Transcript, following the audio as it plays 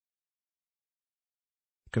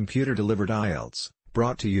Computer-delivered IELTS,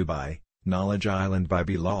 brought to you by Knowledge Island by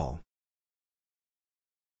Bilal.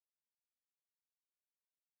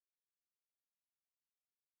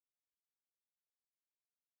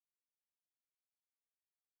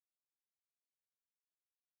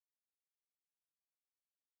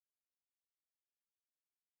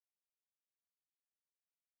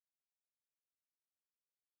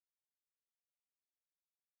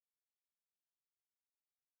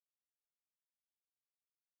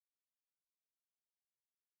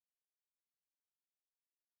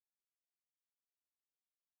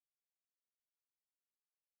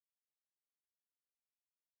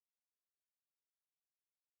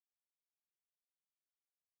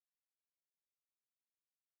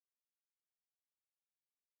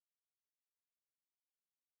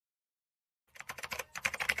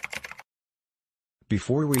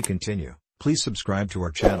 Before we continue, please subscribe to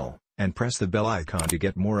our channel, and press the bell icon to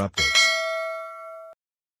get more updates.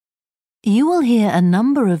 You will hear a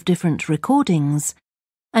number of different recordings,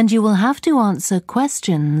 and you will have to answer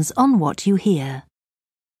questions on what you hear.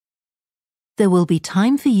 There will be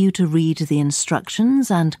time for you to read the instructions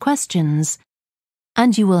and questions,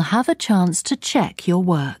 and you will have a chance to check your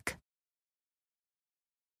work.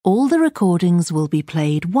 All the recordings will be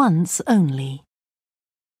played once only.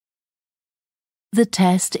 The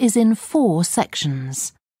test is in 4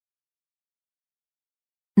 sections.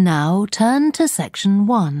 Now turn to Section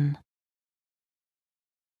 1.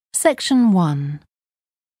 Section 1.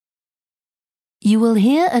 You will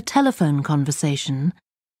hear a telephone conversation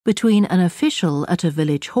between an official at a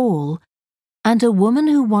village hall and a woman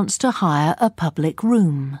who wants to hire a public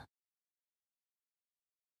room.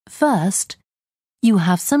 First, you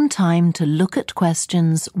have some time to look at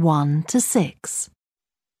questions 1 to 6.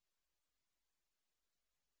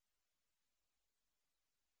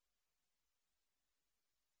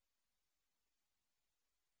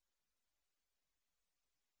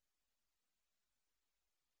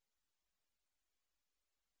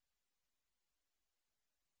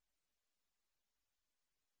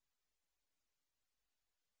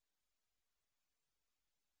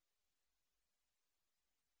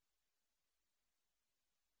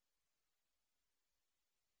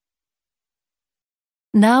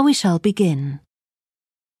 Now we shall begin.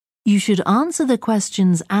 You should answer the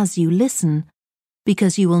questions as you listen,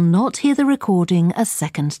 because you will not hear the recording a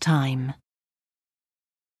second time.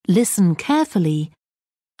 Listen carefully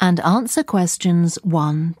and answer questions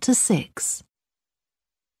 1 to 6.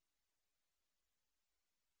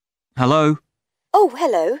 Hello? Oh,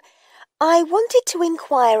 hello. I wanted to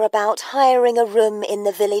inquire about hiring a room in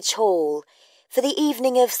the village hall for the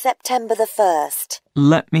evening of September the 1st.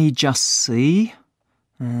 Let me just see.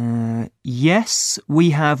 Yes,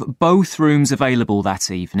 we have both rooms available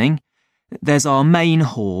that evening. There's our main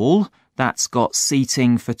hall, that's got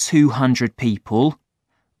seating for 200 people.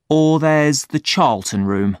 Or there's the Charlton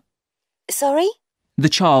room. Sorry? The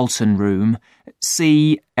Charlton room,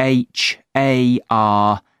 CHARLTON.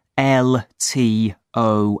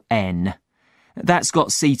 That's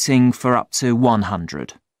got seating for up to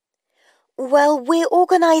 100. Well, we're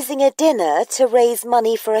organising a dinner to raise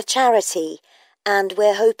money for a charity, and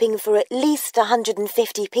we're hoping for at least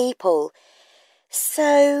 150 people.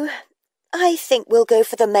 So, I think we'll go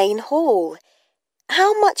for the main hall.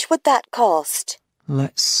 How much would that cost?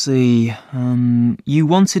 Let's see. You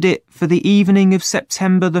wanted it for the evening of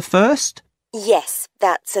September the 1st? Yes,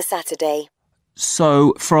 that's a Saturday.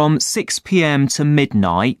 So, from 6 p.m. to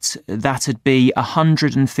midnight, that'd be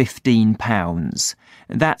 £115.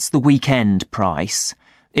 That's the weekend price.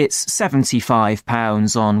 It's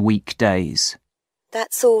 £75 on weekdays.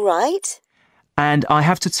 That's all right. And I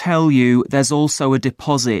have to tell you, there's also a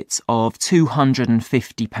deposit of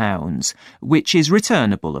 £250, which is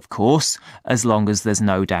returnable, of course, as long as there's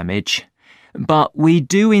no damage. But we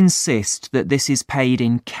do insist that this is paid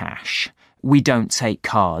in cash. We don't take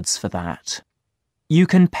cards for that. You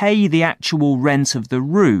can pay the actual rent of the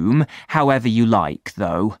room however you like,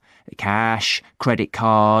 though. Cash, credit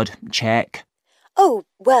card, cheque. Oh,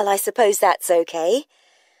 well, I suppose that's okay.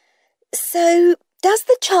 So, does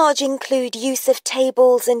the charge include use of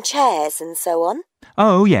tables and chairs and so on?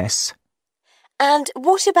 Oh, yes. And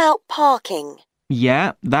what about parking?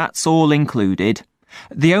 Yeah, that's all included.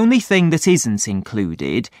 The only thing that isn't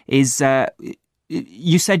included is,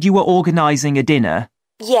 you said you were organising a dinner?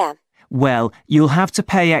 Yeah. Well, you'll have to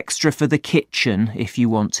pay extra for the kitchen if you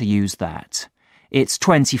want to use that. It's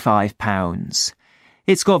 £25.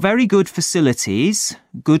 It's got very good facilities,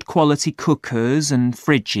 good quality cookers and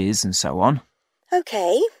fridges and so on.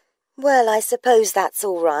 OK. Well, I suppose that's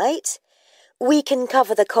all right. We can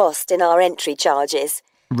cover the cost in our entry charges.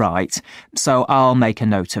 Right, so I'll make a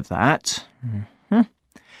note of that.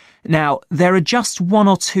 Now, there are just one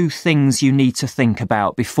or two things you need to think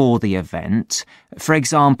about before the event. For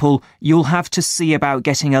example, you'll have to see about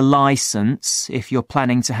getting a licence if you're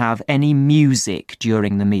planning to have any music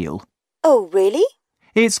during the meal. Oh, really?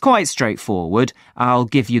 It's quite straightforward. I'll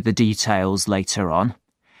give you the details later on.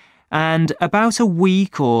 And about a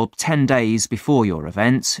week or 10 days before your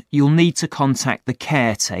event, you'll need to contact the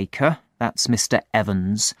caretaker, that's Mr.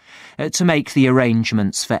 Evans, to make the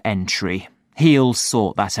arrangements for entry. He'll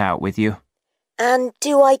sort that out with you. And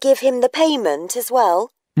do I give him the payment as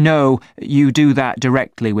well? No, you do that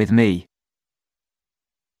directly with me.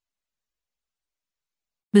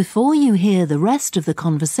 Before you hear the rest of the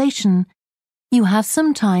conversation, you have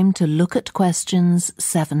some time to look at questions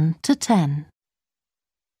 7 to 10.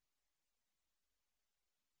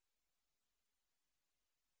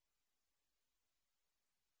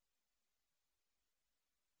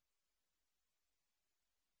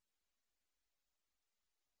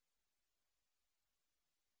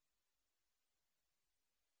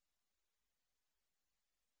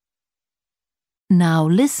 Now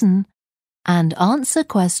listen and answer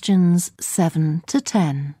questions 7 to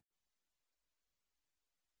 10.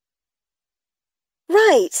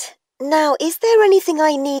 Right. Now, is there anything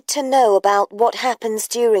I need to know about what happens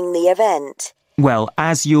during the event? Well,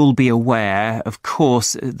 as you'll be aware, of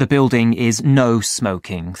course, the building is no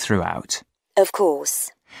smoking throughout. Of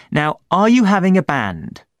course. Now, are you having a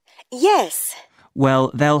band? Yes.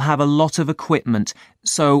 Well, they'll have a lot of equipment,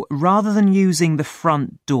 so rather than using the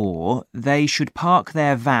front door, they should park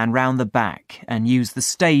their van round the back and use the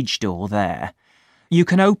stage door there. You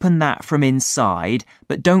can open that from inside,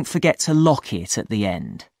 but don't forget to lock it at the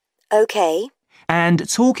end. OK. And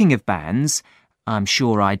talking of bands, I'm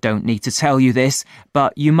sure I don't need to tell you this,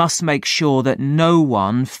 but you must make sure that no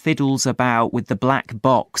one fiddles about with the black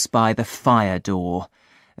box by the fire door.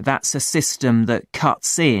 That's a system that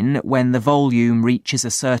cuts in when the volume reaches a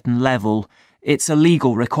certain level. It's a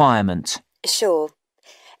legal requirement. Sure.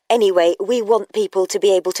 Anyway, we want people to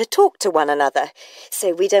be able to talk to one another,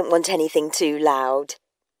 so we don't want anything too loud.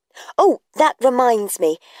 Oh, that reminds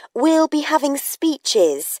me. We'll be having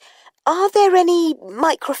speeches. Are there any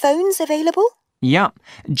microphones available? Yep,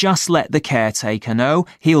 just let the caretaker know.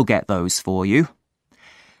 He'll get those for you.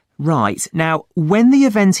 Right, now, when the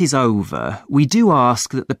event is over, we do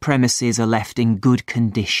ask that the premises are left in good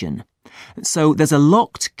condition. So there's a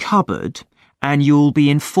locked cupboard, and you'll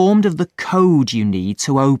be informed of the code you need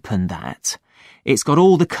to open that. It's got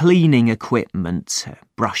all the cleaning equipment,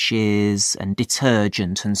 brushes and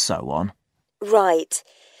detergent and so on. Right.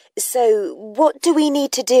 So what do we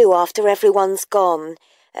need to do after everyone's gone?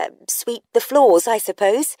 Sweep the floors, I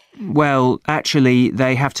suppose? Well, actually,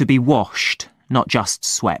 they have to be washed, not just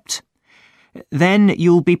swept. Then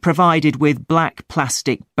you'll be provided with black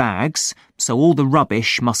plastic bags, so all the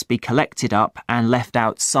rubbish must be collected up and left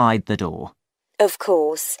outside the door. Of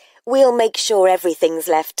course. We'll make sure everything's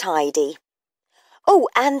left tidy. Oh,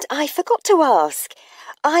 and I forgot to ask.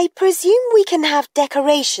 I presume we can have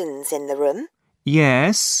decorations in the room?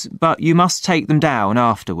 Yes, but you must take them down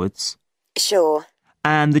afterwards. Sure.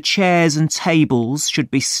 And the chairs and tables should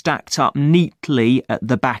be stacked up neatly at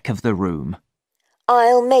the back of the room.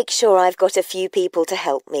 I'll make sure I've got a few people to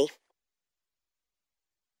help me.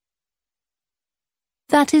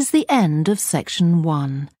 That is the end of section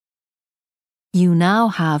 1. You now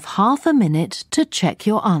have half a minute to check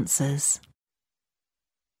your answers.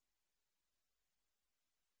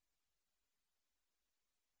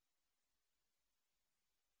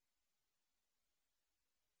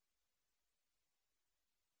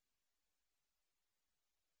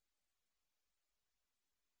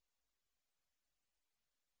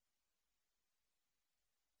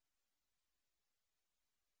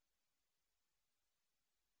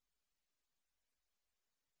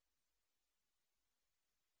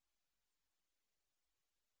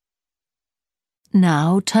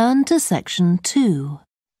 Now turn to section 2.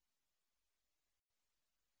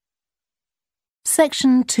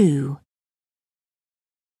 Section 2.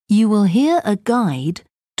 You will hear a guide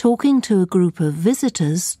talking to a group of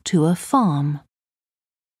visitors to a farm.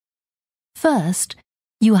 First,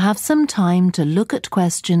 you have some time to look at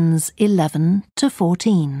questions 11 to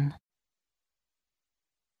 14.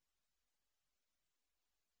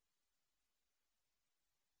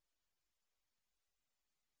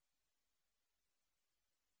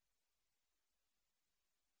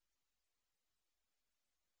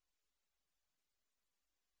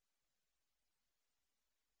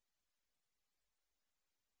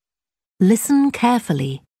 Listen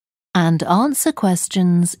carefully and answer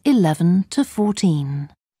questions 11 to 14.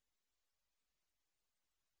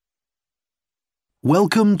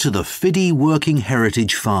 Welcome to the Fiddy Working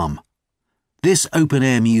Heritage Farm. This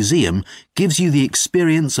open-air museum gives you the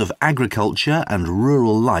experience of agriculture and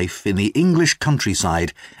rural life in the English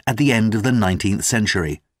countryside at the end of the 19th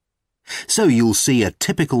century. So you'll see a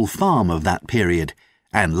typical farm of that period,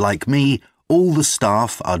 and like me, all the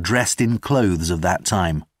staff are dressed in clothes of that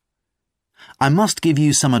time. I must give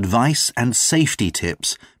you some advice and safety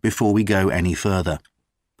tips before we go any further.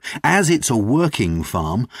 As it's a working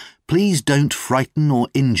farm, please don't frighten or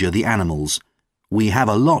injure the animals. We have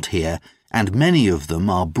a lot here, and many of them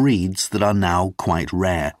are breeds that are now quite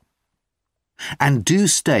rare. And do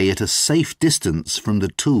stay at a safe distance from the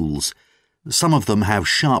tools. Some of them have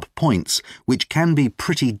sharp points, which can be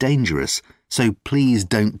pretty dangerous, so please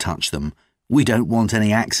don't touch them. We don't want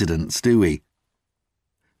any accidents, do we?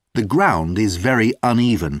 The ground is very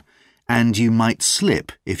uneven, and you might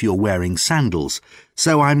slip if you're wearing sandals,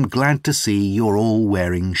 so I'm glad to see you're all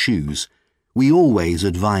wearing shoes. We always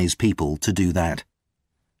advise people to do that.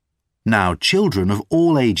 Now, children of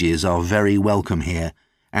all ages are very welcome here,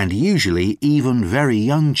 and usually even very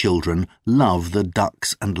young children love the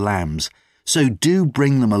ducks and lambs, so do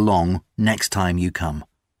bring them along next time you come.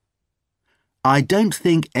 I don't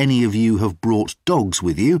think any of you have brought dogs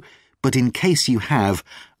with you, but in case you have,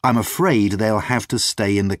 I'm afraid they'll have to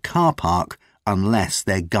stay in the car park unless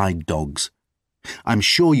they're guide dogs. I'm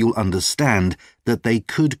sure you'll understand that they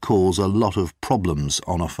could cause a lot of problems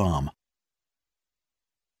on a farm.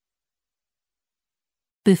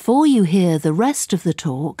 Before you hear the rest of the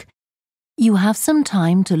talk, you have some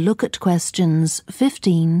time to look at questions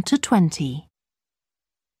 15 to 20.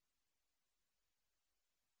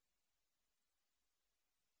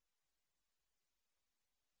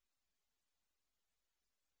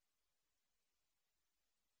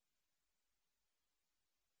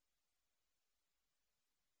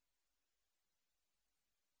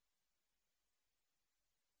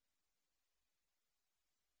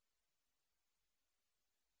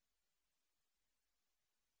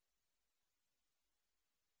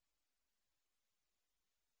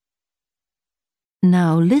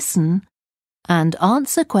 Now listen and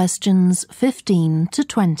answer questions 15 to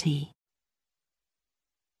 20.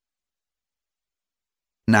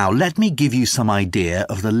 Now let me give you some idea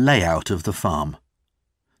of the layout of the farm.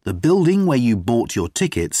 The building where you bought your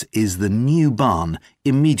tickets is the new barn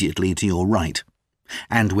immediately to your right,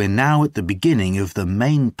 and we're now at the beginning of the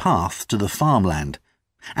main path to the farmland,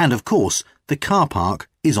 and of course the car park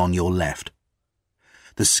is on your left.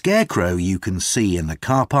 The scarecrow you can see in the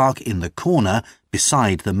car park in the corner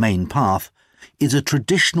beside the main path is a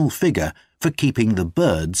traditional figure for keeping the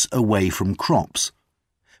birds away from crops.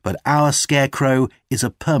 But our scarecrow is a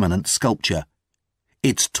permanent sculpture.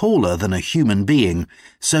 It's taller than a human being,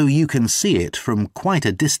 so you can see it from quite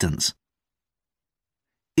a distance.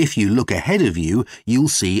 If you look ahead of you, you'll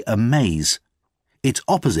see a maze. It's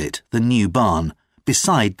opposite the new barn,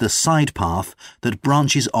 beside the side path that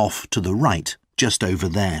branches off to the right, just over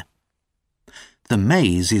there. The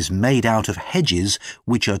maze is made out of hedges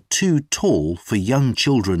which are too tall for young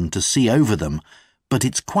children to see over them, but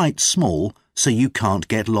it's quite small, so you can't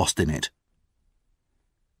get lost in it.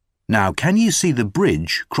 Now, can you see the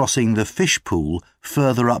bridge crossing the fish pool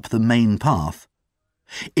further up the main path?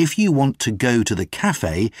 If you want to go to the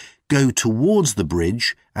cafe, go towards the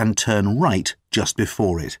bridge and turn right just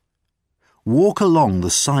before it. Walk along the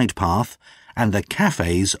side path and the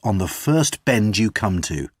cafe's on the first bend you come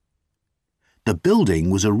to. The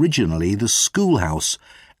building was originally the schoolhouse,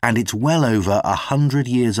 and it's well over 100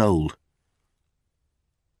 years old.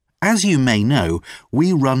 As you may know,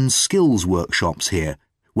 we run skills workshops here,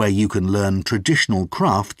 where you can learn traditional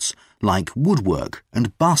crafts like woodwork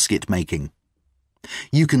and basket making.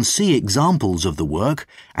 You can see examples of the work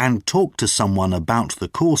and talk to someone about the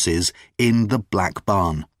courses in the Black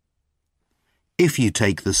Barn. If you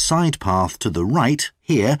take the side path to the right,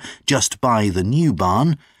 here, just by the new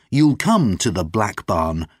barn, you'll come to the Black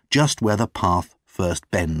Barn, just where the path first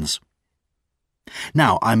bends.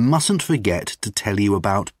 Now, I mustn't forget to tell you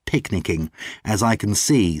about picnicking, as I can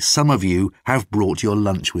see some of you have brought your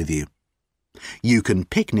lunch with you. You can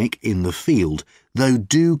picnic in the field, though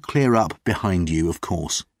do clear up behind you, of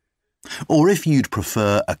course. Or if you'd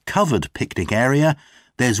prefer a covered picnic area,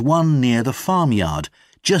 there's one near the farmyard,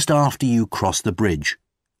 just after you cross the bridge.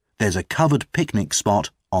 There's a covered picnic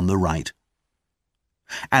spot on the right.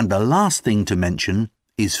 And the last thing to mention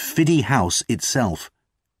is Fiddy House itself.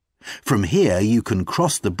 From here you can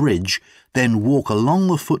cross the bridge, then walk along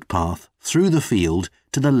the footpath through the field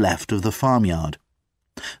to the left of the farmyard.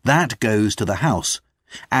 That goes to the house,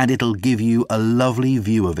 and it'll give you a lovely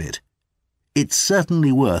view of it. It's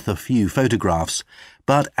certainly worth a few photographs,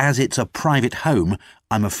 but as it's a private home,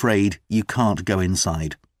 I'm afraid you can't go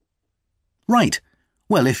inside. Right,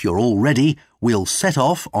 well, if you're all ready, we'll set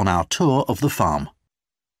off on our tour of the farm.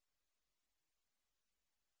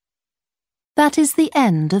 That is the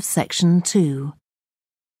end of section 2.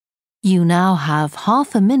 You now have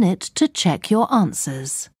half a minute to check your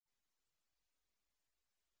answers.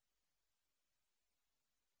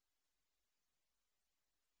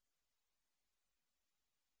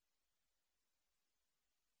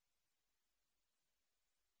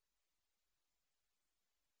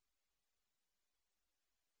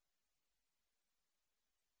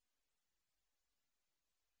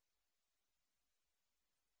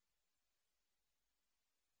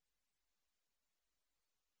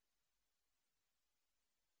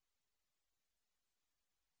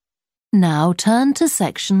 Now turn to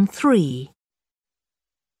section 3.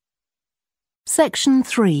 Section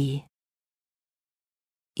 3.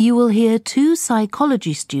 You will hear two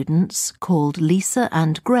psychology students called Lisa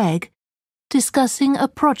and Greg discussing a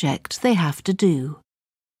project they have to do.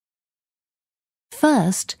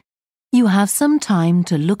 First, you have some time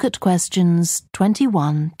to look at questions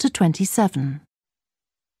 21 to 27.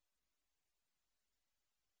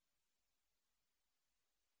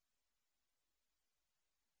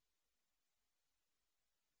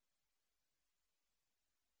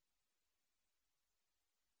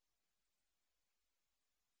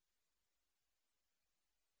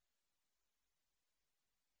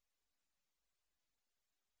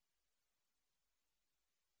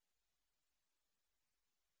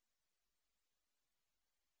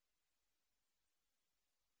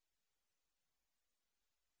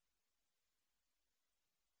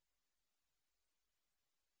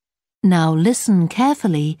 Now listen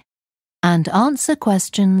carefully and answer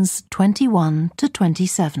questions 21 to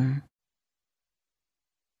 27.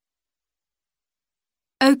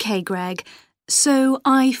 OK, Greg, so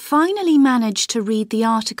I finally managed to read the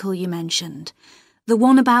article you mentioned, the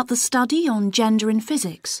one about the study on gender in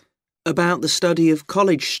physics. About the study of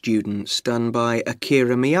college students done by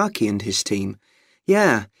Akira Miyake and his team.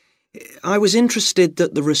 Yeah, I was interested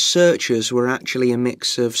that the researchers were actually a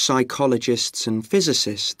mix of psychologists and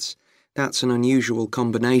physicists. That's an unusual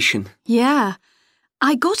combination. Yeah,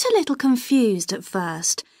 I got a little confused at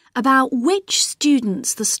first about which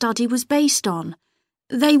students the study was based on.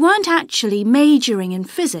 They weren't actually majoring in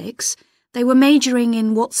physics, they were majoring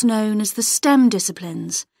in what's known as the STEM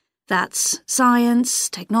disciplines. That's science,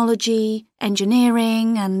 technology,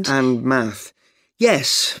 engineering and math.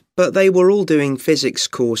 Yes, but they were all doing physics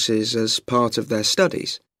courses as part of their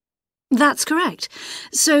studies. That's correct.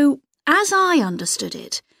 So, as I understood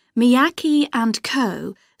it, Miyake and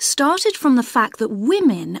co. started from the fact that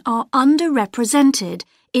women are underrepresented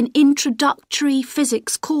in introductory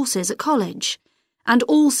physics courses at college, and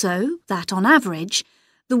also that, on average,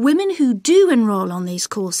 the women who do enrol on these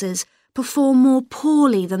courses perform more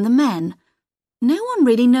poorly than the men. No one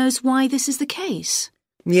really knows why this is the case.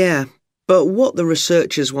 Yeah, but what the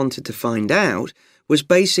researchers wanted to find out was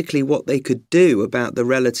basically what they could do about the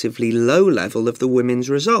relatively low level of the women's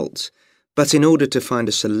results. But in order to find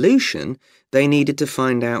a solution, they needed to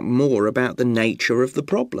find out more about the nature of the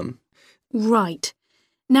problem. Right.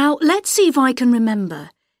 Now, let's see if I can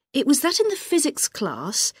remember. It was that in the physics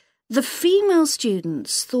class, the female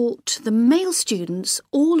students thought the male students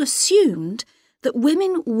all assumed that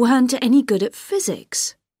women weren't any good at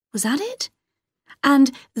physics. Was that it?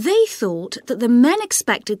 And they thought that the men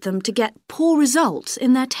expected them to get poor results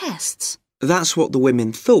in their tests. That's what the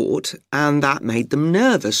women thought, and that made them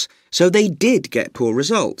nervous, so they did get poor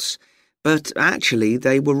results. But actually,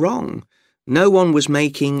 they were wrong. No one was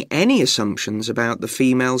making any assumptions about the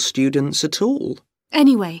female students at all.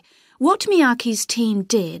 Anyway, what Miyake's team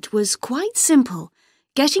did was quite simple,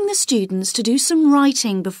 getting the students to do some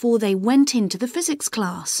writing before they went into the physics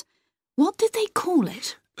class. What did they call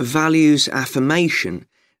it? Values affirmation.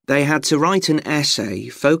 They had to write an essay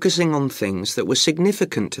focusing on things that were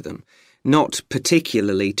significant to them, not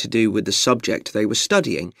particularly to do with the subject they were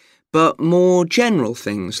studying, but more general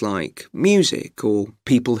things like music or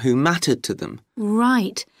people who mattered to them.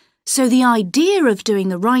 Right. So the idea of doing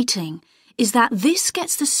the writing is that this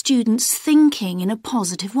gets the students thinking in a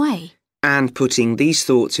positive way. And putting these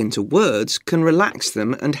thoughts into words can relax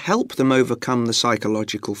them and help them overcome the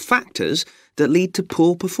psychological factors that lead to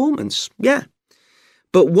poor performance. Yeah.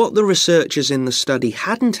 But what the researchers in the study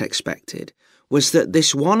hadn't expected was that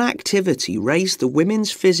this one activity raised the women's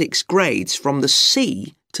physics grades from the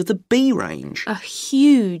C to the B range. A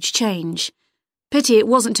huge change. Pity it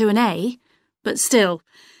wasn't to an A, but still.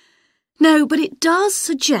 No, but it does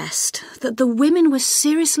suggest that the women were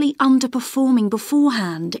seriously underperforming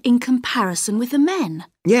beforehand in comparison with the men.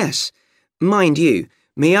 Yes. Mind you,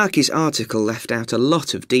 Miyake's article left out a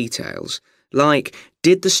lot of details, like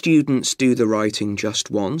did the students do the writing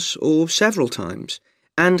just once or several times?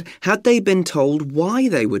 And had they been told why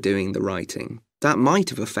they were doing the writing? That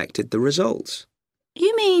might have affected the results.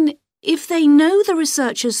 You mean if they know the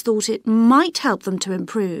researchers thought it might help them to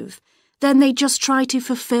improve, then they just try to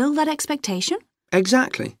fulfill that expectation?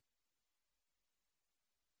 Exactly.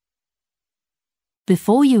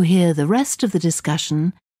 Before you hear the rest of the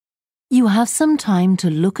discussion, you have some time to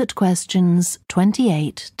look at questions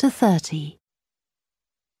 28 to 30.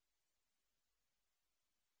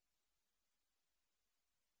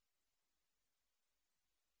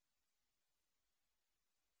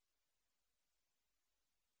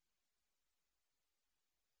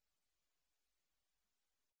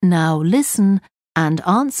 Now listen and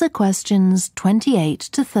answer questions 28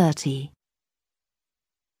 to 30.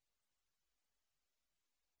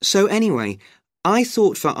 So anyway, I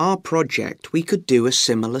thought for our project we could do a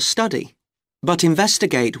similar study, but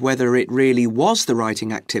investigate whether it really was the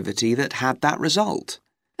writing activity that had that result.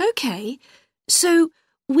 OK, so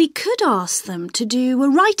we could ask them to do a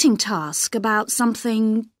writing task about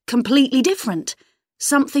something completely different,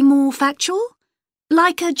 something more factual,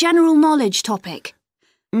 like a general knowledge topic.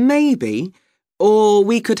 Maybe. Or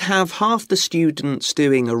we could have half the students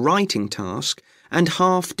doing a writing task and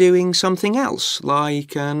half doing something else,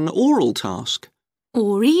 like an oral task.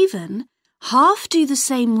 Or even half do the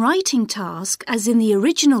same writing task as in the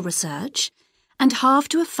original research and half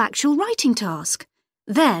do a factual writing task.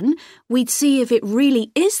 Then we'd see if it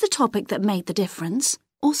really is the topic that made the difference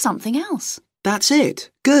or something else. That's it.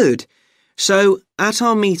 Good. So, at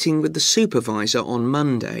our meeting with the supervisor on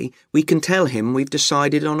Monday, we can tell him we've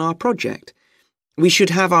decided on our project. We should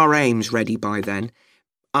have our aims ready by then.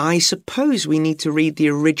 I suppose we need to read the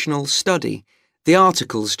original study. The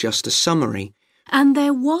article's just a summary. And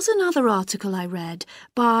there was another article I read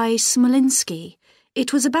by Smolinski.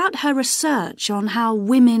 It was about her research on how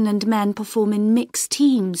women and men perform in mixed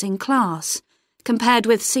teams in class, compared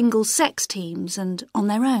with single-sex teams and on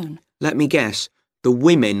their own. Let me guess. The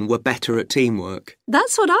women were better at teamwork.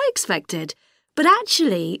 That's what I expected. But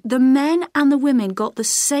actually, the men and the women got the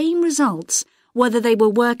same results, whether they were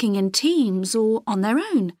working in teams or on their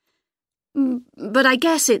own. But I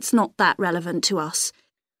guess it's not that relevant to us.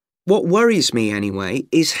 What worries me, anyway,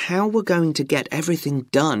 is how we're going to get everything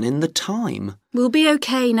done in the time. We'll be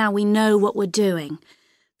okay now we know what we're doing.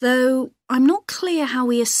 Though I'm not clear how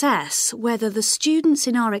we assess whether the students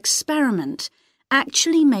in our experiment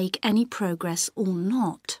actually make any progress or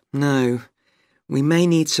not. No, we may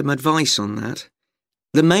need some advice on that.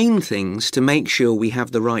 The main thing's to make sure we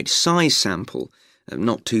have the right size sample,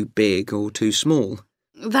 not too big or too small.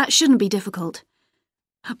 That shouldn't be difficult.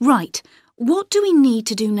 Right, what do we need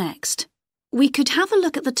to do next? We could have a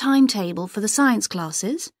look at the timetable for the science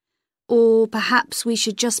classes, or perhaps we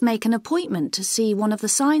should just make an appointment to see one of the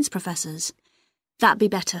science professors. That'd be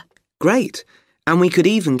better. Great. And we could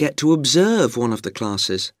even get to observe one of the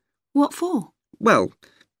classes. What for? Well,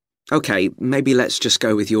 OK, maybe let's just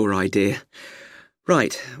go with your idea.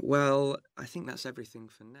 Right, well, I think that's everything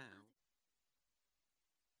for now.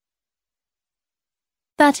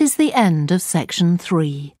 That is the end of section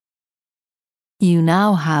 3. You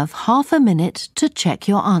now have half a minute to check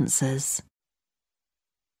your answers.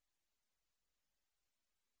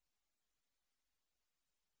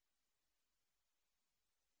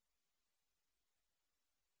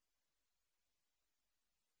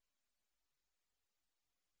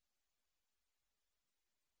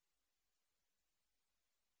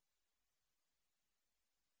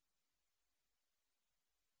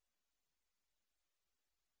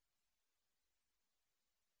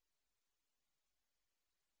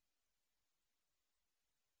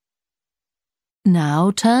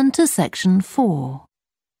 Now turn to section 4.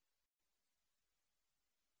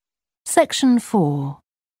 Section 4.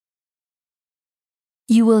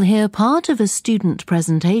 You will hear part of a student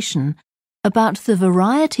presentation about the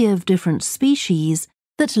variety of different species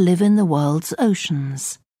that live in the world's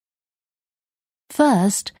oceans.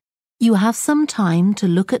 First, you have some time to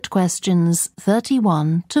look at questions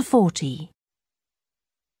 31 to 40.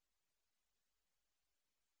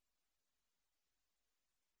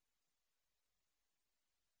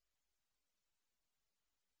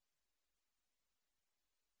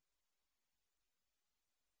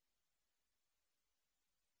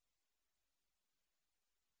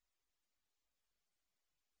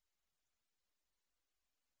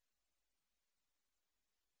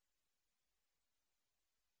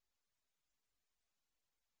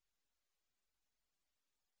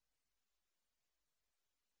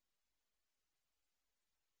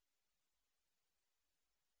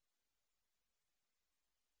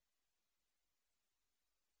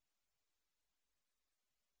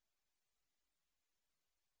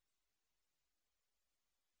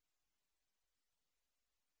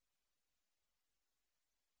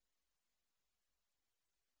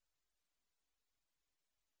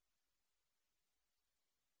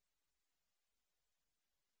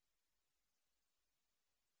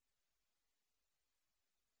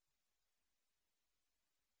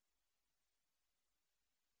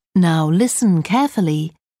 Now listen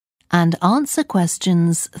carefully and answer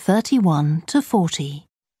questions 31 to 40.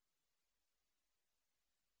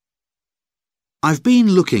 I've been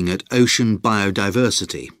looking at ocean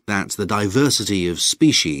biodiversity. That's the diversity of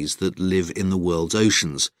species that live in the world's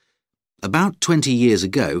oceans. About 20 years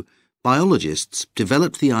ago, biologists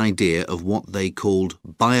developed the idea of what they called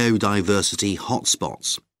biodiversity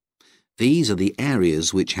hotspots. These are the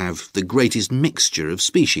areas which have the greatest mixture of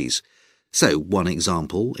species. So, one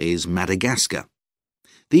example is Madagascar.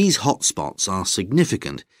 These hotspots are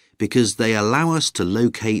significant because they allow us to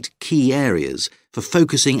locate key areas for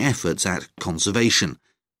focusing efforts at conservation.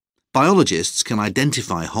 Biologists can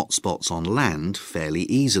identify hotspots on land fairly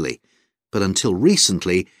easily, but until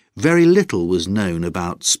recently, very little was known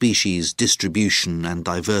about species distribution and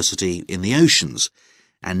diversity in the oceans,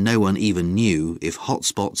 and no one even knew if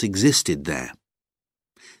hotspots existed there.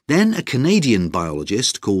 Then a Canadian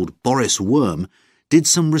biologist called Boris Worm did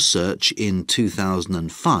some research in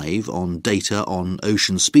 2005 on data on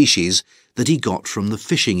ocean species that he got from the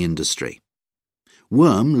fishing industry.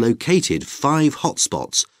 Worm located 5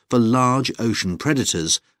 hotspots for large ocean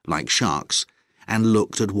predators, like sharks, and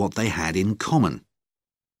looked at what they had in common.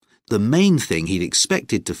 The main thing he'd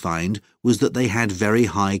expected to find was that they had very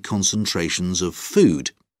high concentrations of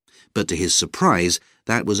food, but to his surprise,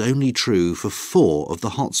 that was only true for 4 of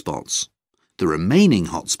the hotspots. The remaining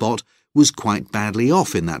hotspot was quite badly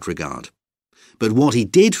off in that regard. But what he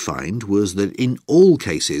did find was that in all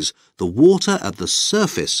cases, the water at the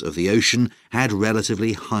surface of the ocean had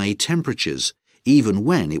relatively high temperatures, even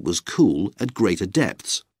when it was cool at greater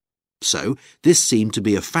depths. So, this seemed to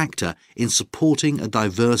be a factor in supporting a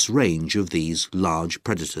diverse range of these large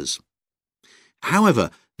predators. However,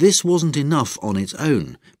 this wasn't enough on its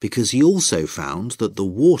own, because he also found that the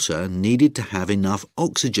water needed to have enough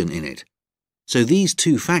oxygen in it. So these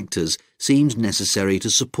 2 factors seemed necessary to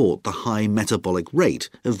support the high metabolic rate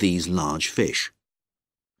of these large fish.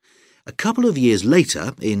 A couple of years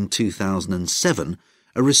later, in 2007,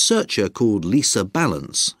 a researcher called Lisa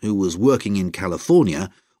Balance, who was working in California,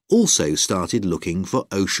 also started looking for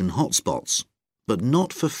ocean hotspots, but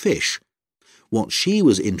not for fish. What she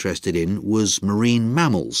was interested in was marine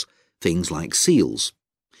mammals, things like seals.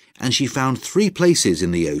 And she found 3 places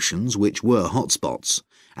in the oceans which were hotspots,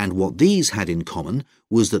 and what these had in common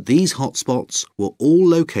was that these hotspots were all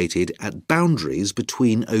located at boundaries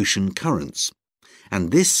between ocean currents.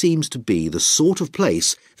 And this seems to be the sort of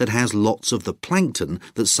place that has lots of the plankton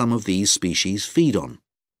that some of these species feed on.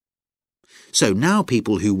 So now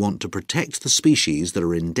people who want to protect the species that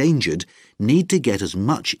are endangered need to get as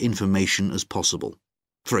much information as possible.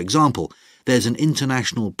 For example, there's an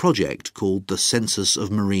international project called the Census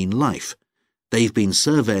of Marine Life. They've been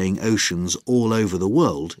surveying oceans all over the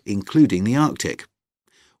world, including the Arctic.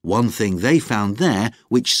 One thing they found there,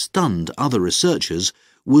 which stunned other researchers,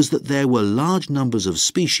 was that there were large numbers of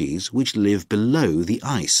species which live below the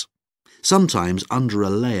ice, sometimes under a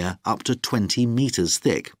layer up to 20 meters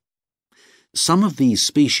thick. Some of these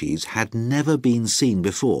species had never been seen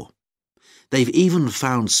before. They've even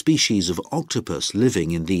found species of octopus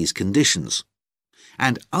living in these conditions.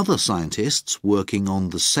 And other scientists working on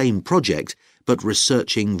the same project but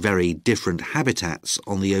researching very different habitats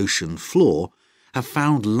on the ocean floor have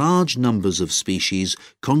found large numbers of species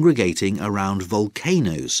congregating around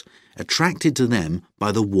volcanoes, attracted to them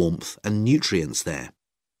by the warmth and nutrients there.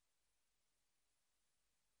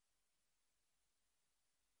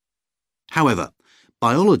 However,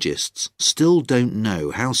 biologists still don't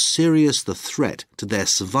know how serious the threat to their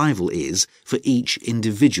survival is for each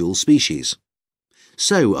individual species.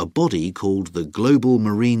 So a body called the Global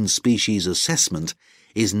Marine Species Assessment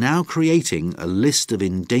is now creating a list of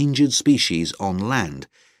endangered species on land,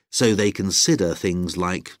 so they consider things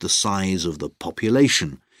like the size of the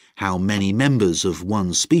population, how many members of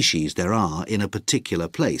one species there are in a particular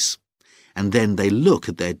place, and then they look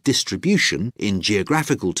at their distribution in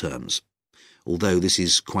geographical terms. Although this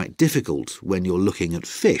is quite difficult when you're looking at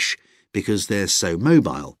fish because they're so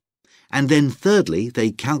mobile. And then thirdly,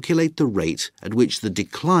 they calculate the rate at which the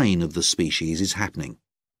decline of the species is happening.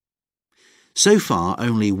 So far,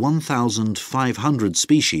 only 1,500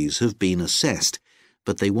 species have been assessed,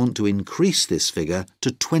 but they want to increase this figure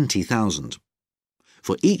to 20,000.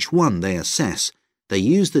 For each one they assess, they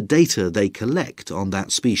use the data they collect on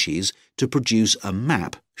that species to produce a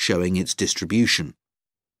map showing its distribution.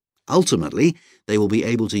 Ultimately, they will be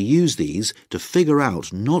able to use these to figure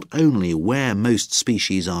out not only where most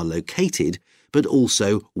species are located, but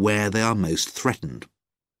also where they are most threatened.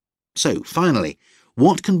 So, finally,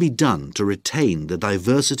 what can be done to retain the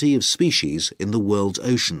diversity of species in the world's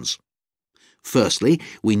oceans? Firstly,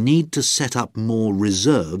 we need to set up more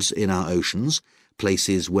reserves in our oceans,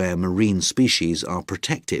 places where marine species are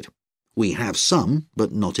protected. We have some,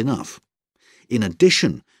 but not enough. In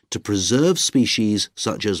addition, to preserve species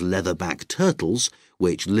such as leatherback turtles,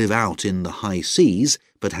 which live out in the high seas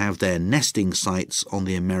but have their nesting sites on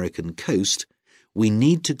the American coast, we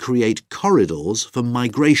need to create corridors for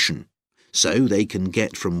migration, so they can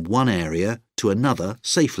get from one area to another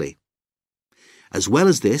safely. As well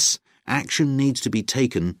as this, action needs to be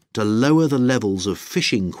taken to lower the levels of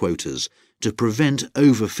fishing quotas to prevent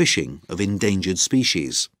overfishing of endangered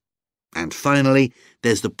species. And finally,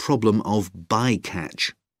 there's the problem of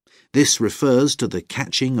bycatch. This refers to the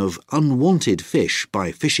catching of unwanted fish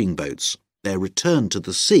by fishing boats. They're returned to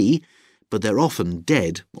the sea, but they're often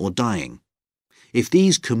dead or dying. If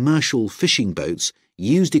these commercial fishing boats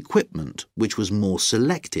used equipment which was more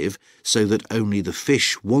selective so that only the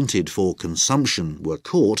fish wanted for consumption were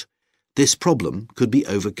caught, this problem could be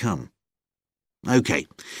overcome. OK,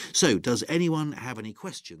 so does anyone have any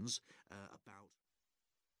questions about...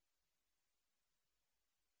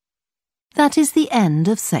 That is the end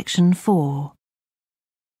of section 4.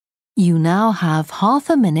 You now have half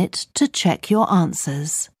a minute to check your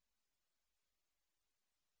answers.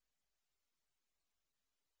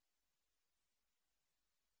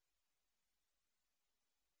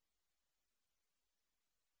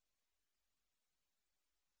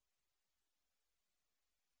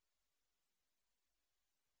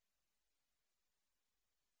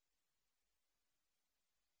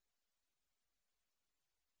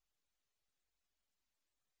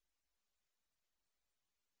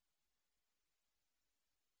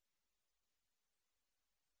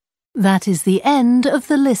 That is the end of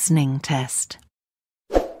the listening test.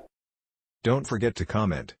 Don't forget to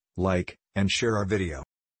comment, like, and share our video.